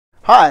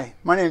Hi,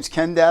 my name is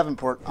Ken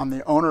Davenport. I'm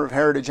the owner of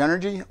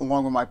HeritagEnergy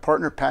along with my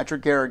partner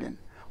Patrick Garrigan.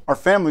 Our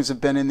families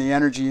have been in the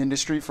energy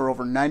industry for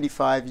over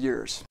 95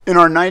 years. In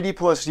our 90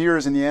 plus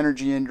years in the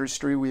energy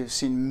industry, we have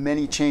seen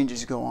many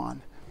changes go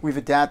on. We've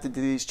adapted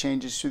to these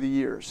changes through the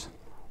years,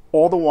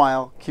 all the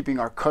while keeping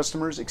our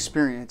customers'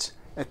 experience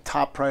a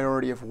top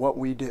priority of what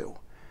we do.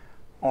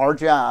 Our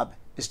job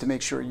is to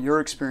make sure your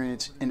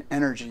experience in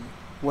energy,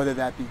 whether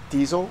that be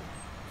diesel,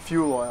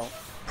 fuel oil,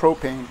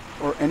 propane,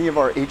 or any of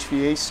our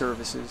HVA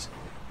services,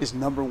 is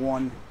number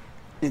one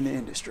in the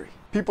industry.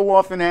 People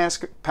often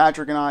ask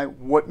Patrick and I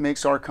what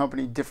makes our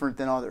company different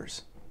than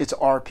others. It's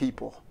our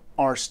people,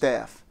 our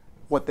staff,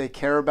 what they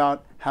care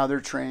about, how they're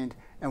trained,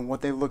 and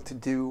what they look to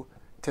do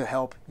to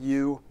help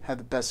you have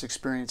the best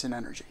experience in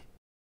energy.